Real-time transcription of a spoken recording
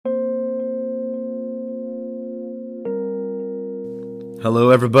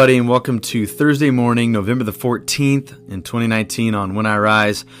Hello, everybody, and welcome to Thursday morning, November the 14th in 2019 on When I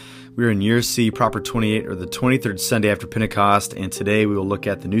Rise. We're in Year C, Proper 28, or the 23rd Sunday after Pentecost, and today we will look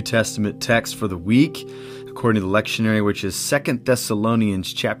at the New Testament text for the week, according to the lectionary, which is 2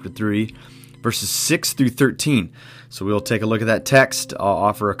 Thessalonians chapter 3, verses 6 through 13. So we'll take a look at that text. I'll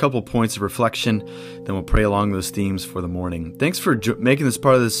offer a couple points of reflection, then we'll pray along those themes for the morning. Thanks for making this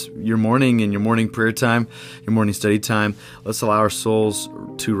part of your morning and your morning prayer time, your morning study time. Let's allow our souls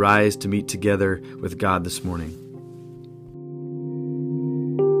to rise to meet together with God this morning.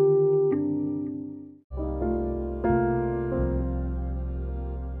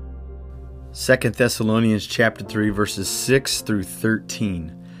 Second Thessalonians chapter 3, verses 6 through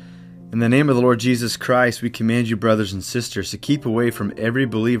 13. In the name of the Lord Jesus Christ, we command you, brothers and sisters, to keep away from every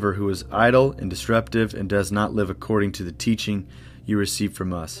believer who is idle and disruptive and does not live according to the teaching you received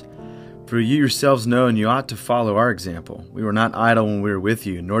from us. For you yourselves know, and you ought to follow our example. We were not idle when we were with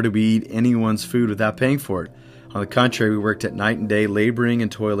you, nor did we eat anyone's food without paying for it. On the contrary, we worked at night and day, laboring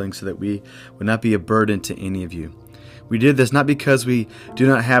and toiling, so that we would not be a burden to any of you. We did this not because we do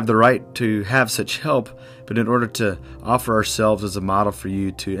not have the right to have such help, but in order to offer ourselves as a model for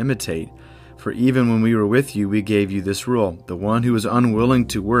you to imitate. For even when we were with you, we gave you this rule: the one who is unwilling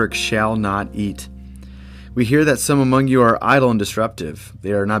to work shall not eat. We hear that some among you are idle and disruptive.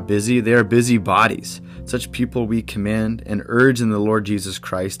 They are not busy, they are busy bodies. Such people we command and urge in the Lord Jesus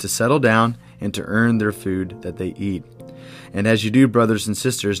Christ to settle down and to earn their food that they eat. And as you do, brothers and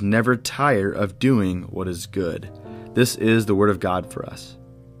sisters, never tire of doing what is good. This is the word of God for us.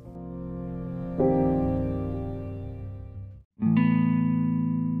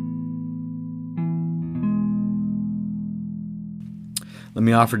 Let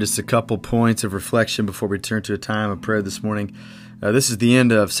me offer just a couple points of reflection before we turn to a time of prayer this morning. This is the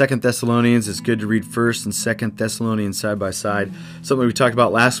end of 2 Thessalonians. It's good to read 1st and 2 Thessalonians side by side. Something we talked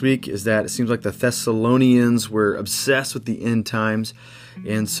about last week is that it seems like the Thessalonians were obsessed with the end times.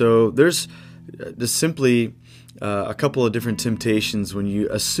 And so there's just simply a couple of different temptations when you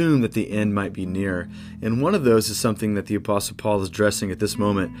assume that the end might be near. And one of those is something that the Apostle Paul is addressing at this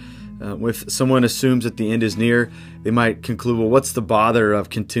moment. If someone assumes that the end is near, they might conclude, well, what's the bother of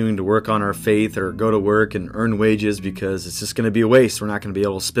continuing to work on our faith or go to work and earn wages, because it's just going to be a waste. We're not going to be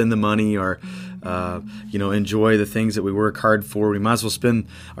able to spend the money or enjoy the things that we work hard for. We might as well spend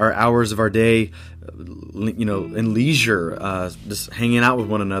our hours of our day in leisure, just hanging out with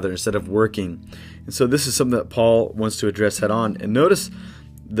one another instead of working. And so this is something that Paul wants to address head on. And notice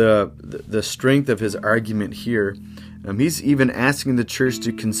the strength of his argument here. He's even asking the church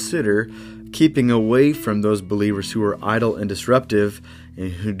to consider keeping away from those believers who are idle and disruptive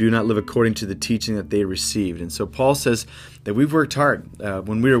and who do not live according to the teaching that they received. And so Paul says that we've worked hard.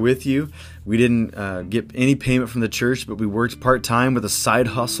 When we were with you, we didn't get any payment from the church, but we worked part-time with a side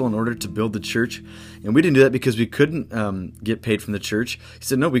hustle in order to build the church. And we didn't do that because we couldn't get paid from the church. He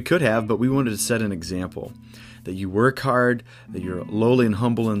said, no, we could have, but we wanted to set an example. That you work hard, that you're lowly and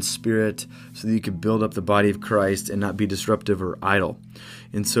humble in spirit, so that you can build up the body of Christ and not be disruptive or idle.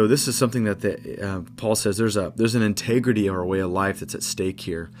 And so this is something that Paul says there's an integrity of our way of life that's at stake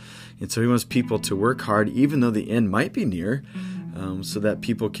here. And so he wants people to work hard, even though the end might be near, so that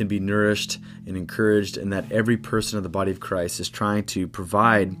people can be nourished and encouraged, and that every person of the body of Christ is trying to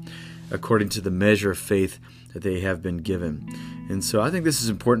provide according to the measure of faith that they have been given. And so I think this is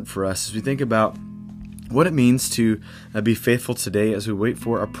important for us as we think about what it means to be faithful today as we wait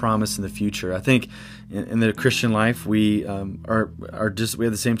for a promise in the future. I think in the Christian life, we we have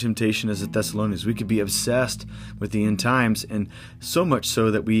the same temptation as the Thessalonians. We could be obsessed with the end times, and so much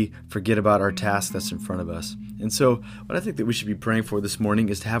so that we forget about our task that's in front of us. And so what I think that we should be praying for this morning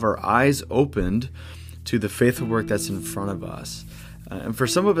is to have our eyes opened to the faithful work that's in front of us. And for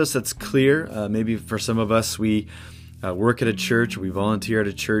some of us, that's clear. Maybe for some of us, we work at a church, we volunteer at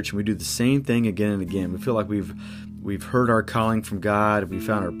a church, and we do the same thing again and again. We feel like we've heard our calling from God, we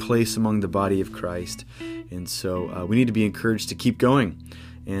found our place among the body of Christ, and so we need to be encouraged to keep going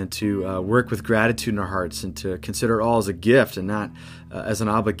and to work with gratitude in our hearts and to consider it all as a gift and not as an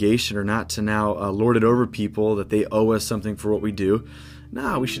obligation, or not to now lord it over people that they owe us something for what we do.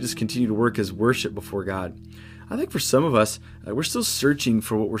 No, we should just continue to work as worship before God. I think for some of us, we're still searching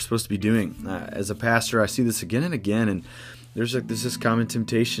for what we're supposed to be doing. As a pastor, I see this again and again, and there's this common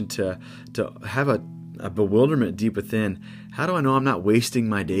temptation to have a bewilderment deep within. How do I know I'm not wasting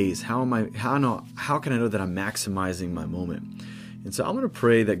my days? How can I know that I'm maximizing my moment? And so I'm going to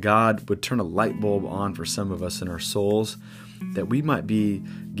pray that God would turn a light bulb on for some of us in our souls, that we might be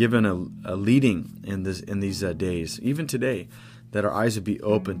given a leading in these days, even today, that our eyes would be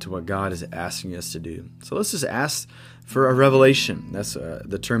open to what God is asking us to do. So let's just ask for a revelation. That's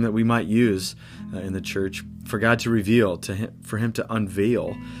the term that we might use in the church, for God to reveal, for Him to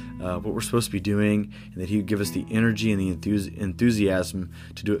unveil what we're supposed to be doing, and that He would give us the energy and the enthusiasm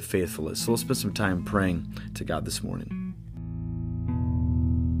to do it faithfully. So let's spend some time praying to God this morning.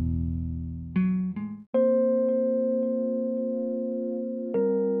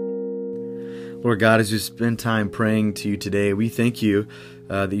 Lord God, as we spend time praying to You today, we thank You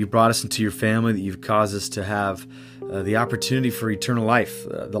that You brought us into Your family, that You've caused us to have the opportunity for eternal life,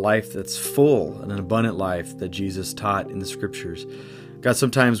 the life that's full and an abundant life that Jesus taught in the Scriptures. God,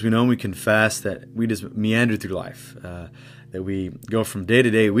 sometimes we know and we confess that we just meander through life, that we go from day to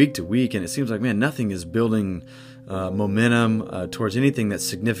day, week to week, and it seems like, man, nothing is building momentum towards anything that's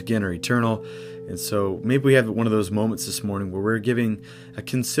significant or eternal. And so maybe we have one of those moments this morning where we're giving a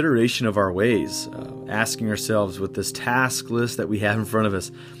consideration of our ways, asking ourselves with this task list that we have in front of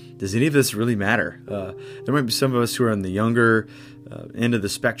us, does any of this really matter? There might be some of us who are on the younger end of the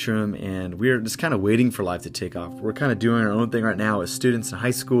spectrum, and we're just kind of waiting for life to take off. We're kind of doing our own thing right now as students in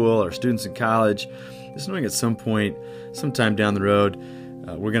high school or students in college, just knowing at some point, sometime down the road,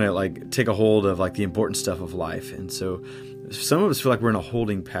 we're going to take a hold of the important stuff of life. And so some of us feel like we're in a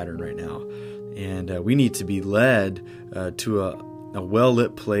holding pattern right now. And we need to be led to a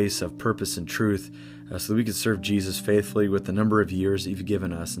well-lit place of purpose and truth so that we can serve Jesus faithfully with the number of years that You've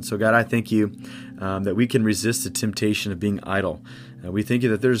given us. And so, God, I thank You that we can resist the temptation of being idle. We thank You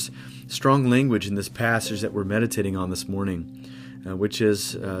that there's strong language in this passage that we're meditating on this morning, which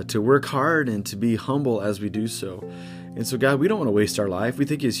is to work hard and to be humble as we do so. And so, God, we don't want to waste our life. We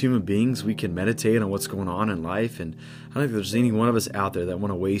think as human beings we can meditate on what's going on in life, and I don't think there's any one of us out there that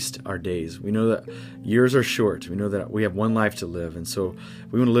want to waste our days. We know that years are short. We know that we have one life to live, and so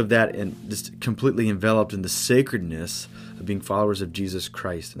we want to live that and just completely enveloped in the sacredness of being followers of Jesus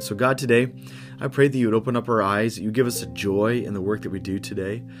Christ. And so, God, today, I pray that You would open up our eyes, that You give us a joy in the work that we do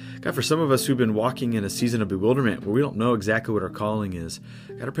today. God, for some of us who've been walking in a season of bewilderment where we don't know exactly what our calling is,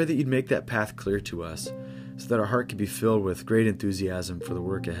 God, I pray that You'd make that path clear to us, so that our heart can be filled with great enthusiasm for the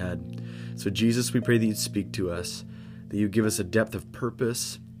work ahead. So Jesus, we pray that You'd speak to us, that You'd give us a depth of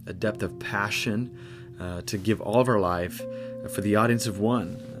purpose, a depth of passion to give all of our life for the audience of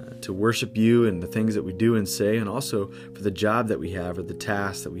one, to worship You and the things that we do and say, and also for the job that we have or the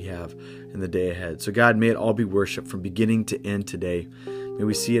tasks that we have in the day ahead. So God, may it all be worship from beginning to end today. May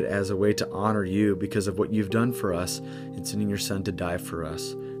we see it as a way to honor You because of what You've done for us in sending Your Son to die for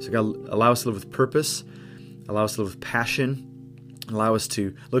us. So God, allow us to live with purpose, allow us to live with passion, allow us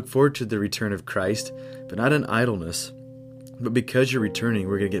to look forward to the return of Christ, but not in idleness. But because You're returning,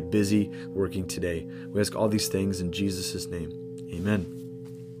 we're going to get busy working today. We ask all these things in Jesus' name. Amen.